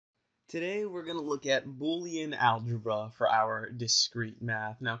Today we're going to look at Boolean algebra for our discrete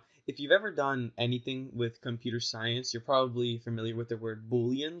math. Now, if you've ever done anything with computer science, you're probably familiar with the word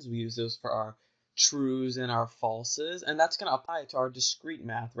Booleans. We use those for our trues and our falses, and that's going to apply to our discrete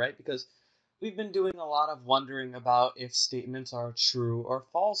math, right? Because we've been doing a lot of wondering about if statements are true or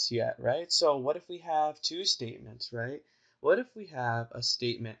false yet, right? So what if we have two statements, right? What if we have a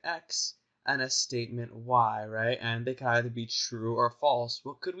statement X and a statement Y, right? And they can either be true or false.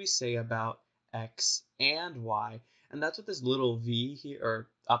 What could we say about X and Y? And that's what this little V here, or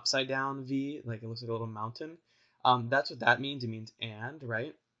upside down V, like it looks like a little mountain. That's what that means. It means and,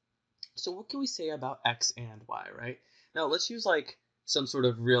 right? So what can we say about X and Y, right? Now let's use like some sort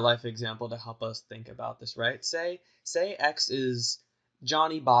of real life example to help us think about this, right? Say X is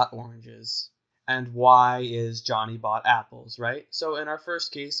Johnny bought oranges and Y is Johnny bought apples, right? So in our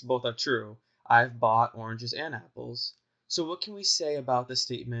first case, both are true. I've bought oranges and apples. So what can we say about the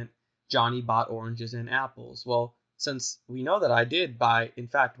statement Johnny bought oranges and apples? Well, since we know that I did in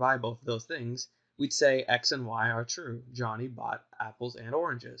fact buy both of those things, we'd say X and Y are true. Johnny bought apples and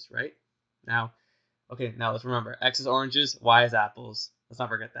oranges, right? Now, okay, now let's remember, X is oranges, Y is apples. Let's not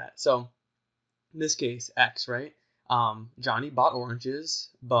forget that. So in this case, X, right? Johnny bought oranges,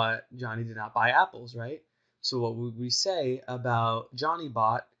 but Johnny did not buy apples, right? So what would we say about Johnny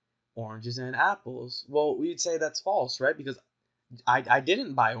bought oranges and apples? Well, we'd say that's false, right? Because I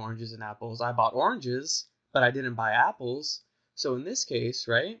didn't buy oranges and apples. I bought oranges, but I didn't buy apples. So in this case,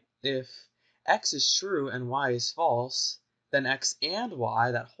 right, if X is true and Y is false, then X and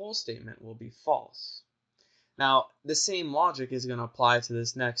Y, that whole statement, will be false. Now, the same logic is going to apply to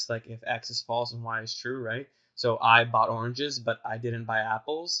this next, like if X is false and Y is true, right? So I bought oranges, but I didn't buy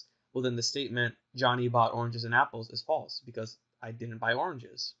apples. Well, then the statement Johnny bought oranges and apples is false because I didn't buy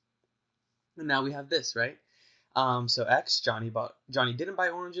oranges. And now we have this, right? So X, Johnny didn't buy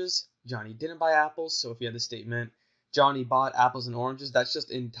oranges, Johnny didn't buy apples. So if you had the statement Johnny bought apples and oranges, that's just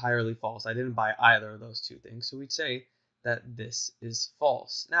entirely false. I didn't buy either of those two things. So we'd say that this is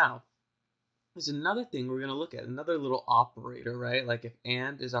false. Now, there's another thing we're going to look at, another little operator, right? Like if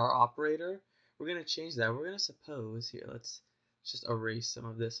and is our operator, we're going to change that. We're going to suppose here, let's just erase some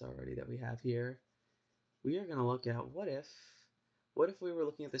of this already that we have here. We are going to look at what if we were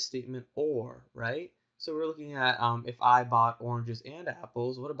looking at the statement or, right? So we're looking at if I bought oranges and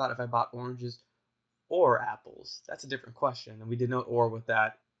apples, what about if I bought oranges or apples? That's a different question, and we denote or with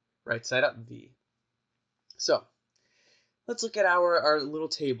that right side up V. So let's look at our little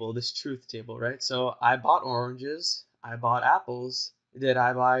table, this truth table, right? So I bought oranges, I bought apples. Did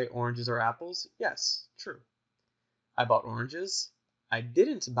I buy oranges or apples? Yes, true. I bought oranges. I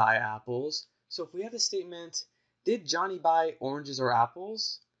didn't buy apples. So if we have the statement, did Johnny buy oranges or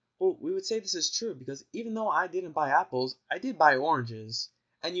apples? Well, we would say this is true because even though I didn't buy apples, I did buy oranges.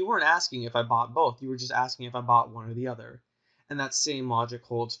 And you weren't asking if I bought both. You were just asking if I bought one or the other. And that same logic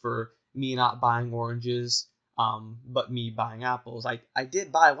holds for me not buying oranges, but me buying apples. I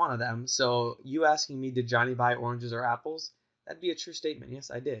did buy one of them. So you asking me, did Johnny buy oranges or apples? That'd be a true statement.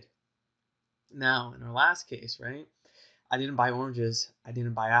 Yes, I did. Now, in our last case, right? I didn't buy oranges. I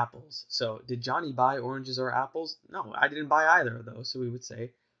didn't buy apples. So did Johnny buy oranges or apples? No, I didn't buy either of those. So we would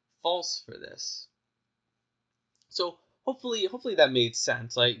say false for this. So hopefully that made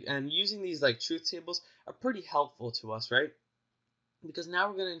sense. And using these like truth tables are pretty helpful to us, right? Because now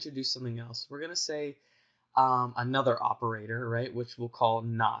we're going to introduce something else. We're going to say another operator, right? Which we'll call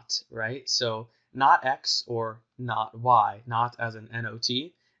not, right? So not X or not Y, not as an NOT.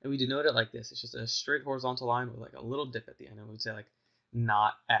 And we denote it like this. It's just a straight horizontal line with like a little dip at the end. And we'd say like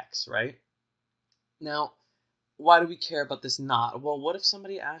not X, right? Now, why do we care about this not? Well, what if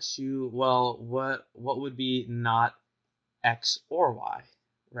somebody asked you, well, what would be not X or Y,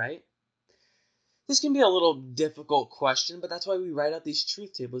 right? This can be a little difficult question, but that's why we write out these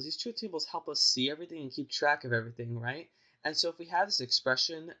truth tables. These truth tables help us see everything and keep track of everything, right? And so if we have this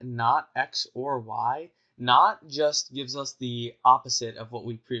expression, not X or Y, not just gives us the opposite of what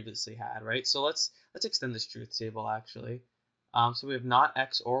we previously had, right? So let's extend this truth table actually. So we have not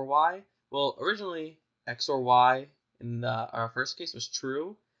X or Y. Well, originally X or Y in our first case was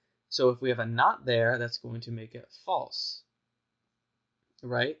true. So if we have a not there, that's going to make it false,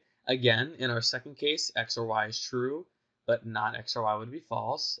 right? Again, in our second case, X or Y is true, but not X or Y would be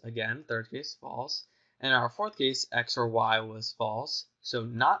false. Again, third case, false. And in our fourth case, X or Y was false, so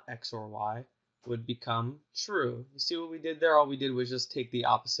not X or Y would become true. You see what we did there? All we did was just take the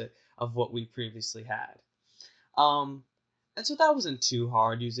opposite of what we previously had. And so that wasn't too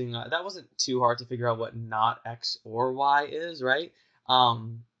hard that wasn't too hard to figure out what not X or Y is, right?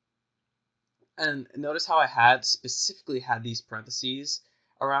 And notice how I specifically had these parentheses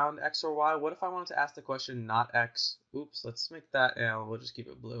around x or y? What if I wanted to ask the question not x? Oops, let's make that, and we'll just keep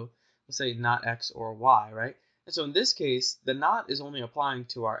it blue. We'll say not x or y, right? And so in this case, the not is only applying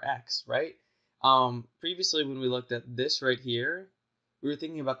to our x, right? Previously, when we looked at this right here, we were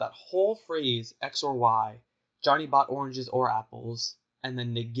thinking about that whole phrase, x or y, Johnny bought oranges or apples, and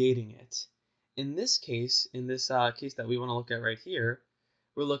then negating it. In this case, case that we want to look at right here,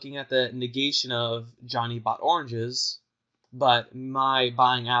 we're looking at the negation of Johnny bought oranges, but my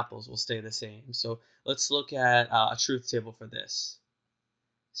buying apples will stay the same. So let's look at a truth table for this.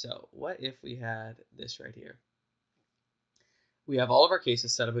 So what if we had this right here? We have all of our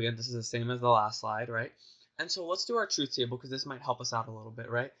cases set up again. This is the same as the last slide, right? And so let's do our truth table because this might help us out a little bit,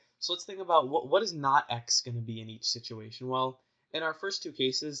 right? So let's think about what is not x going to be in each situation. Well, in our first two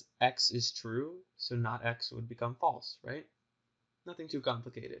cases, x is true, so not x would become false, right? Nothing too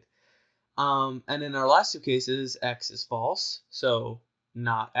complicated. And in our last two cases, x is false, so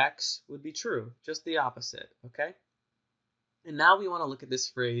not x would be true, just the opposite, okay? And now we want to look at this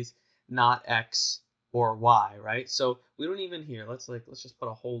phrase, not x or y, right? So we don't even here. Let's just put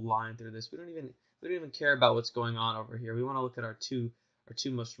a whole line through this. We don't even care about what's going on over here. We want to look at our two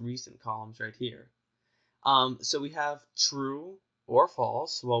most recent columns right here. So we have true or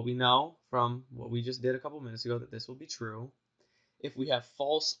false. Well, we know from what we just did a couple minutes ago that this will be true. If we have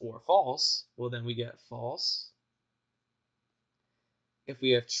false or false, well, then we get false. If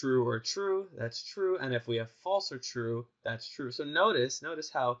we have true or true, that's true. And if we have false or true, that's true. So notice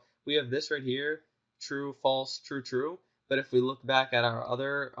how we have this right here, true, false, true, true. But if we look back at our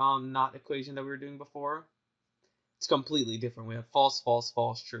other not equation that we were doing before, it's completely different. We have false, false,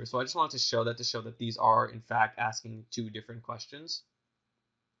 false, true. So I just wanted to show that these are, in fact, asking two different questions.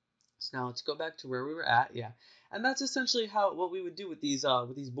 So now let's go back to where we were at. Yeah, and that's essentially what we would do with these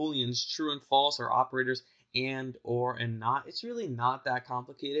booleans, true and false, or operators and, or, and not. It's really not that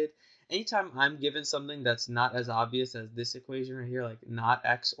complicated. Anytime I'm given something that's not as obvious as this equation right here, like not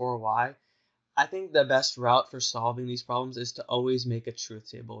x or y, I think the best route for solving these problems is to always make a truth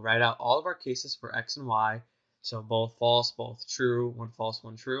table. Write out all of our cases for x and y, so both false, both true, one false,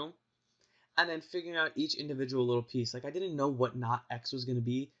 one true, and then figuring out each individual little piece. Like I didn't know what not x was going to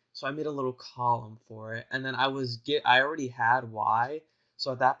be, so I made a little column for it. And then I already had y,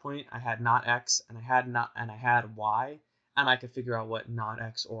 so at that point I had not x and I had y, and I could figure out what not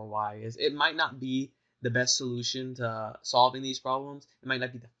x or y is. It might not be the best solution to solving these problems. It might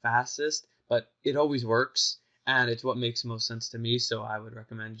not be the fastest, but it always works, and it's what makes most sense to me, so I would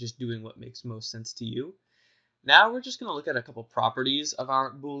recommend just doing what makes most sense to you. Now we're just going to look at a couple properties of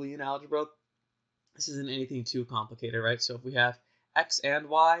our Boolean algebra. This isn't anything too complicated, right? So if we have x and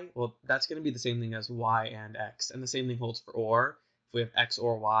y, well, that's going to be the same thing as y and x. And the same thing holds for or. If we have x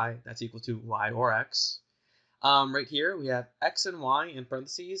or y, that's equal to y or x. Right here, we have x and y in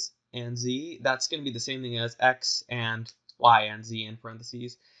parentheses and z. That's going to be the same thing as x and y and z in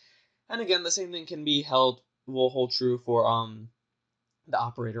parentheses. And again, the same thing will hold true for the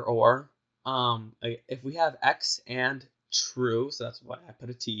operator or. If we have x and true, so that's why I put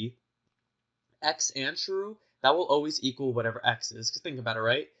a t, x and true, that will always equal whatever x is. Because think about it,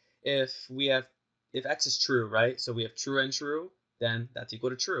 right? If x is true, right? So we have true and true, then that's equal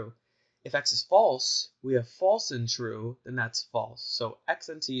to true. If x is false, we have false and true, then that's false. So x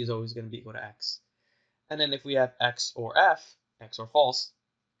and t is always going to be equal to x. And then if we have x or f, x or false,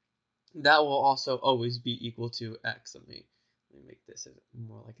 that will also always be equal to x. Let me make this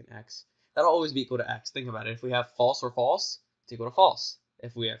more like an x. That'll always be equal to x. Think about it. If we have false or false, it's equal to false.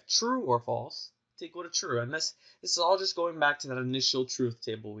 If we have true or false, it's equal to true. And this is all just going back to that initial truth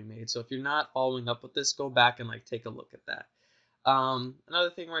table we made. So if you're not following up with this, go back and take a look at that. Another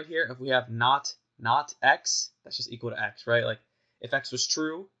thing right here, if we have not x, that's just equal to x, right? Like if x was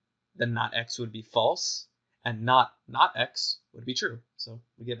true, then not x would be false, and not x would be true. So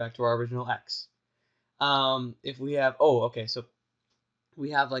we get back to our original x. If we have, so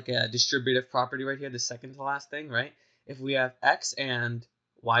we have like a distributive property right here, the second to last thing, right? If we have x and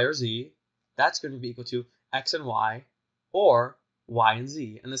y or z, that's going to be equal to x and y or y and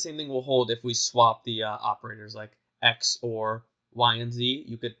z. And the same thing will hold if we swap the operators like x or y and z.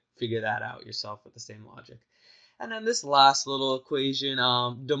 You could figure that out yourself with the same logic. And then this last little equation,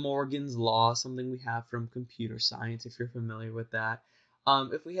 De Morgan's law, something we have from computer science, if you're familiar with that.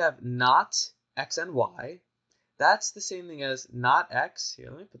 If we have not x and y, that's the same thing as not x. Here,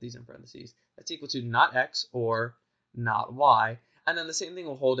 let me put these in parentheses. That's equal to not x or not y. And then the same thing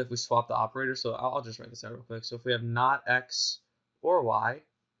will hold if we swap the operator. So I'll just write this out real quick. So if we have not x or y,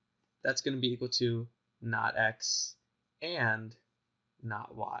 that's going to be equal to not x and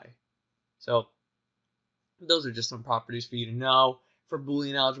not y. So those are just some properties for you to know for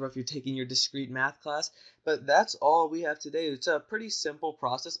Boolean algebra if you're taking your discrete math class. But that's all we have today. It's a pretty simple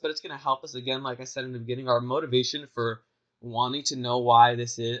process, but it's going to help us, again, like I said in the beginning, our motivation for wanting to know why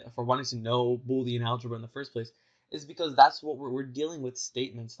this is, for wanting to know Boolean algebra in the first place, is because that's what we're dealing with,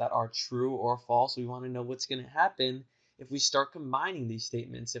 statements that are true or false. We want to know what's going to happen if we start combining these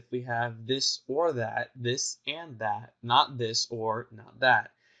statements, if we have this or that, this and that, not this or not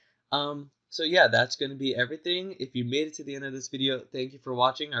that. So yeah, that's going to be everything. If you made it to the end of this video, thank you for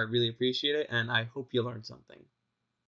watching. I really appreciate it, and I hope you learned something.